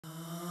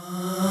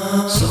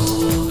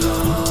Soul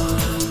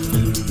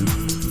Garden.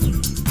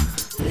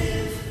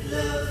 Live,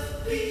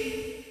 love,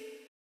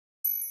 be.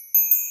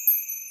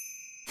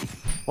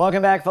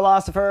 Welcome back,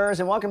 philosophers,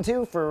 and welcome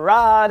to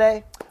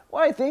Friday.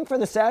 Well, I think for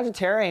the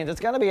Sagittarians, it's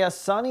going to be a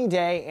sunny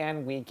day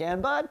and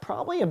weekend, but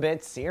probably a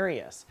bit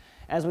serious.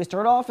 As we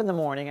start off in the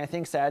morning, I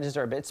think Sagittarius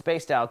are a bit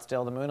spaced out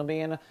still. The moon will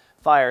be in a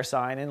fire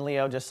sign in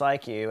Leo, just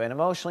like you. And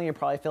emotionally, you're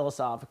probably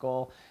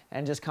philosophical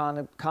and just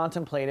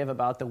contemplative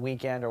about the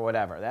weekend or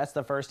whatever. That's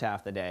the first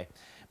half of the day.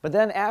 But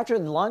then after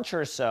lunch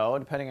or so,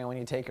 depending on when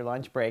you take your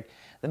lunch break,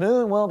 the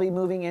moon will be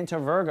moving into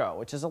Virgo,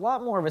 which is a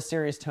lot more of a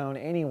serious tone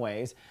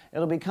anyways.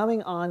 It'll be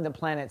coming on the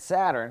planet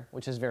Saturn,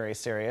 which is very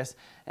serious,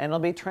 and it'll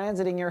be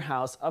transiting your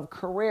house of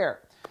career.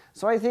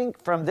 So I think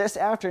from this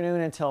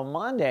afternoon until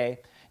Monday,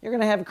 you're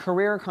going to have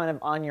career kind of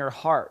on your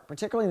heart,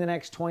 particularly in the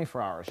next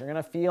 24 hours. You're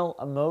going to feel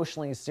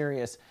emotionally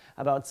serious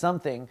about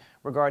something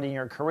regarding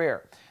your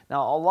career.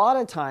 Now, a lot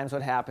of times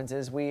what happens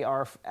is we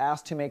are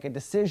asked to make a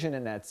decision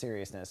in that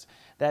seriousness.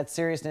 That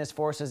seriousness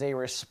forces a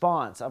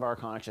response of our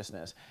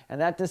consciousness. And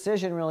that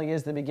decision really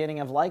is the beginning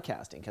of light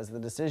casting, because the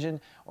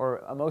decision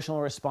or emotional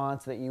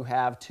response that you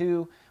have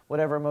to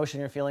whatever emotion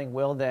you're feeling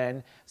will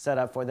then set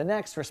up for the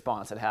next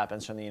response that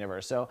happens from the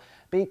universe. So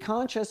be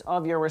conscious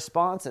of your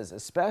responses,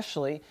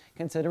 especially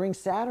considering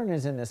Saturn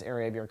is in this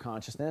area of your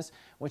consciousness,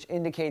 which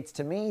indicates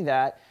to me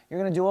that you're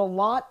going to do a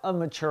lot of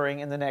maturing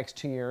in the next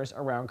 2 years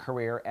around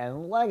career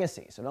and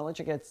legacy. So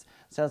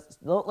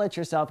don't let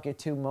yourself get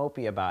too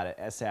mopey about it,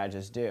 as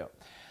Sagittarius do.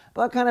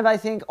 But kind of, I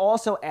think,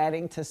 also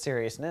adding to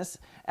seriousness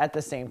at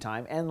the same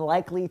time, and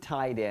likely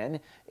tied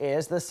in,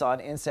 is the sun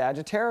in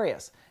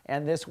Sagittarius.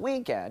 And this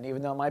weekend,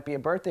 even though it might be a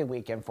birthday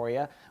weekend for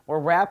you, we're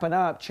wrapping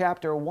up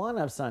chapter 1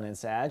 of Sun in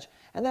Sag,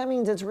 and that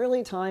means it's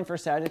really time for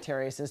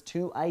Sagittarius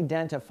to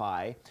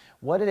identify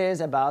what it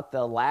is about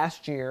the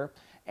last year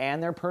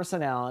and their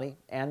personality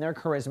and their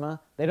charisma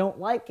they don't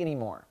like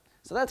anymore.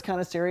 So that's kind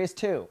of serious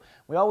too.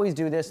 We always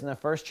do this in the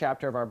first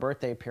chapter of our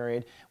birthday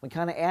period. We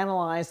kind of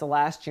analyze the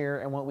last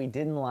year and what we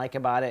didn't like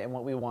about it and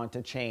what we want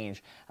to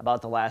change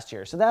about the last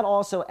year. So that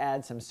also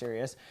adds some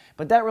serious,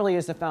 but that really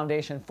is the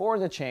foundation for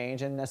the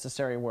change and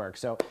necessary work.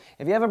 So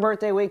if you have a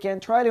birthday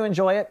weekend, try to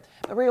enjoy it,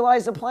 but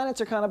realize the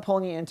planets are kind of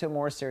pulling you into a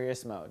more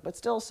serious mode, but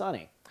still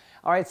sunny.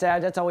 All right,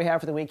 Sag, that's all we have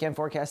for the weekend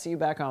forecast. See you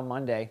back on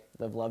Monday.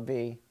 Live, love,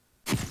 be.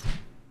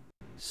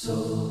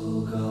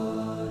 Soul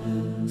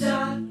Garden.